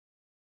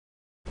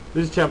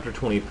This is chapter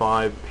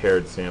 25,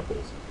 paired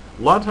samples.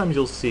 A lot of times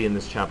you'll see in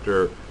this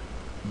chapter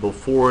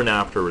before and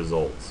after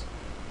results.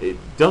 It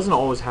doesn't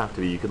always have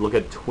to be. You could look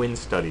at twin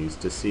studies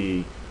to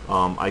see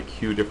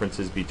IQ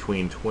differences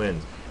between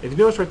twins. If you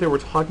notice right there, we're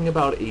talking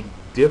about a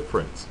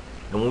difference.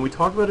 And when we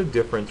talk about a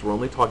difference, we're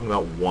only talking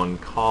about one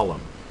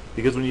column.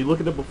 Because when you look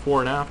at the before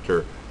and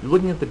after, you're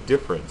looking at the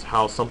difference,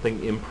 how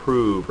something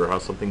improved or how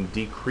something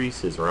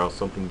decreases or how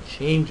something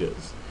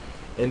changes.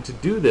 And to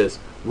do this,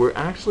 we're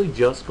actually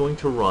just going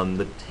to run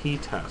the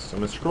t-test. I'm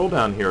going to scroll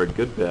down here a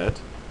good bit.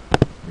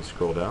 Let me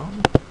scroll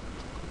down.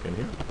 Click in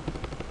here.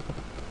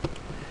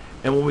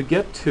 And when we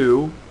get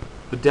to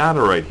the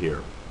data right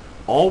here,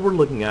 all we're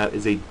looking at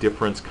is a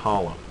difference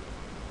column.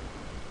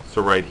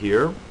 So right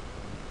here,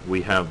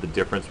 we have the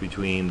difference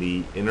between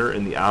the inner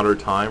and the outer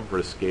time for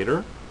a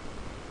skater.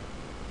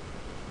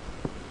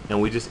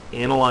 And we just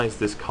analyze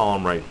this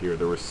column right here.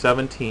 There were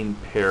 17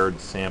 paired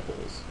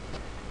samples.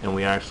 And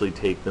we actually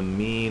take the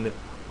mean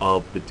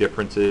of the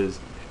differences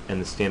and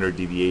the standard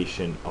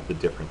deviation of the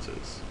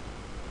differences.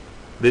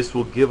 This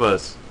will give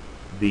us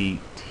the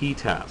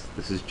t-test.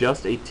 This is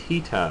just a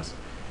t-test,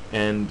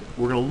 and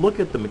we're going to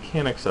look at the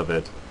mechanics of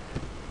it.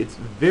 It's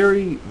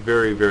very,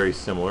 very, very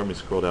similar. Let me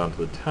scroll down to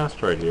the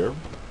test right here.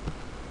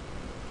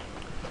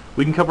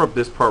 We can cover up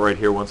this part right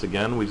here once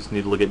again. We just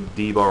need to look at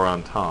d bar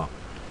on top.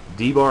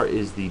 D bar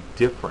is the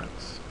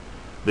difference.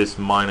 This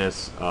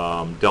minus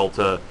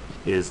delta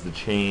is the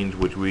change,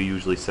 which we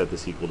usually set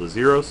this equal to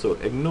 0, so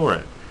ignore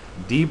it.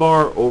 D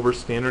bar over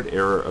standard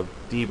error of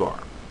d bar.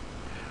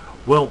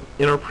 Well,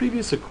 in our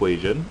previous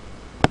equation,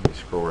 let me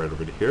scroll right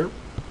over to here.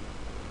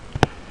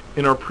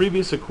 In our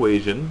previous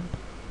equation,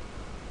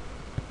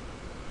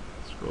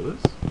 scroll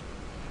this,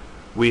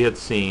 we had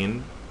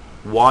seen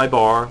y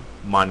bar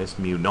minus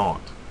mu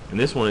naught. In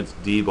this one, it's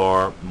d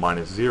bar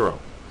minus 0.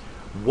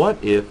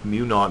 What if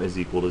mu naught is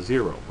equal to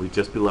 0? We'd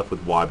just be left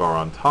with y bar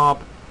on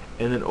top,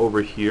 and then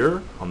over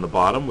here on the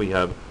bottom we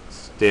have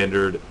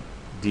standard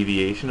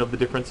deviation of the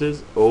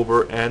differences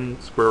over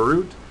n square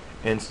root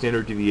and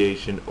standard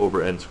deviation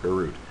over n square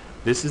root.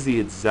 This is the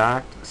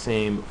exact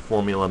same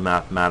formula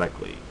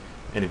mathematically,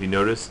 and if you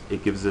notice,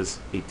 it gives us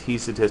a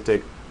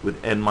t-statistic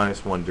with n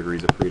minus 1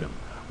 degrees of freedom.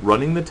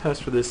 Running this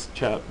test for this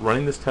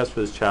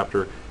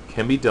chapter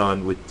can be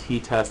done with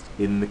t-test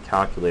in the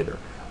calculator.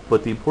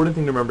 But the important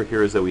thing to remember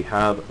here is that we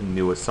have a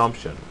new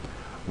assumption.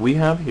 We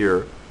have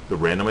here the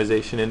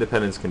randomization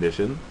independence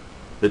condition,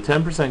 the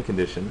 10%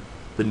 condition,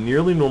 the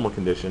nearly normal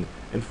condition,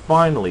 and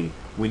finally,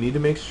 we need to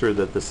make sure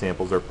that the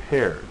samples are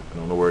paired. I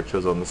don't know where it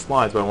shows on the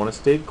slides, but I want to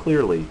state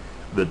clearly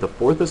that the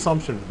fourth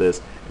assumption for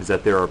this is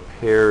that there are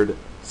paired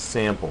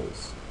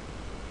samples.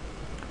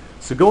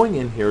 So going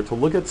in here to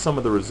look at some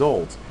of the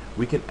results,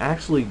 we can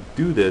actually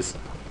do this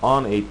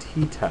on a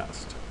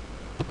t-test.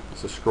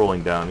 So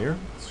scrolling down here,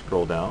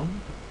 scroll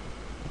down.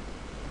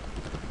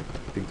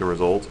 I think the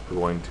results are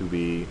going to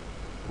be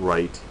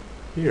right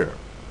here.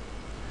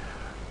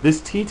 This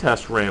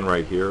t-test ran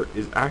right here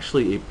is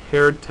actually a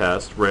paired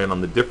test ran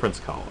on the difference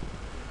column.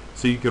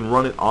 So you can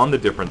run it on the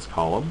difference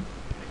column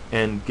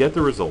and get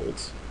the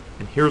results,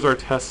 and here's our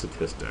test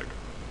statistic.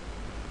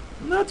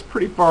 And that's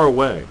pretty far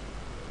away.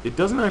 It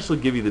doesn't actually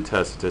give you the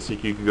test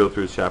statistic. You could go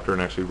through this chapter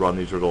and actually run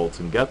these results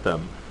and get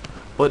them.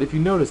 But if you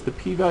notice, the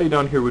p-value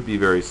down here would be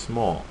very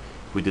small.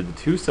 If we did the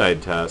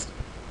two-side test,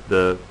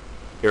 the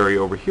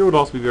area over here would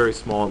also be very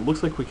small. It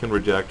looks like we can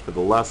reject for the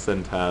less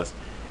than test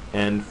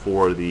and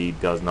for the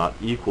does not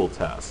equal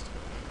test.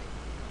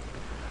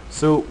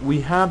 So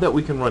we have that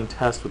we can run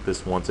tests with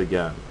this once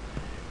again.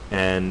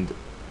 And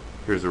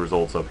here's the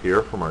results up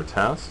here from our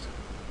test.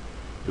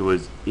 It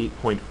was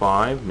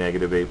 8.5,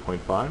 negative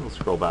 8.5. Let's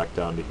scroll back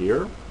down to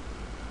here.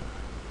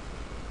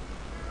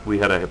 We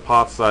had a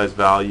hypothesized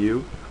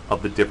value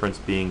of the difference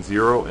being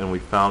 0, and we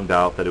found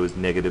out that it was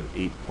negative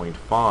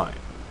 8.5.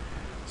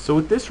 So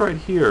with this right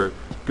here,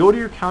 go to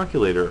your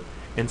calculator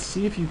and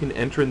see if you can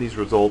enter in these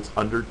results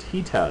under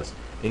t-test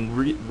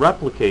and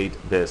replicate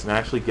this and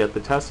actually get the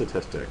test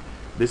statistic.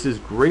 This is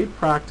great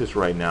practice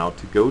right now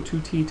to go to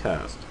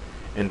t-test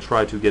and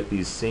try to get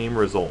these same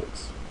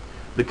results.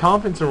 The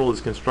confidence interval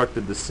is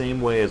constructed the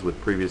same way as with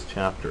previous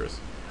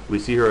chapters. We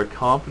see here a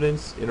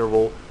confidence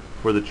interval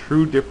for the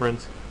true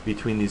difference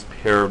between these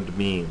paired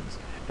means,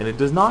 and it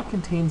does not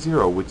contain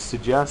 0, which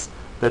suggests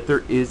that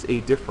there is a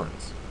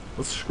difference.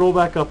 Let's scroll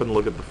back up and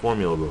look at the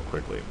formula real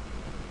quickly.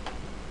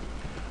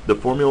 The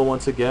formula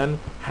once again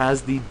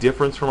has the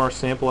difference from our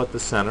sample at the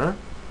center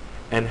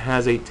and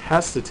has a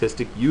test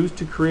statistic used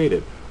to create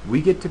it.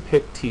 We get to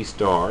pick t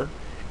star,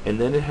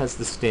 and then it has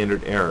the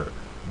standard error.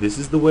 This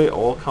is the way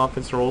all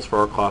confidence intervals for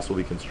our class will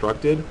be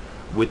constructed,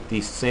 with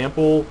the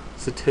sample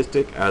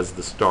statistic as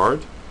the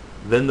start.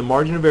 Then the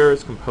margin of error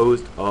is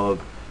composed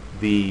of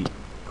the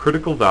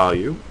critical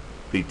value,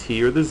 the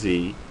t or the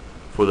z,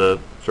 for the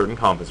certain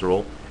confidence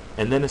interval,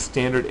 and then a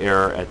standard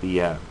error at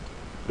the end.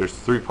 There's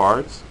 3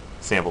 parts: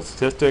 sample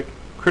statistic,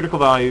 critical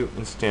value,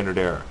 and standard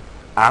error.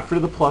 After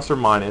the plus or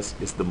minus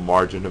is the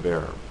margin of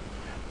error.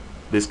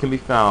 This can be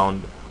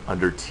found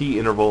under t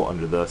interval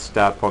under the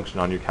stat function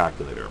on your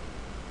calculator.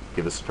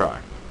 Give us a try.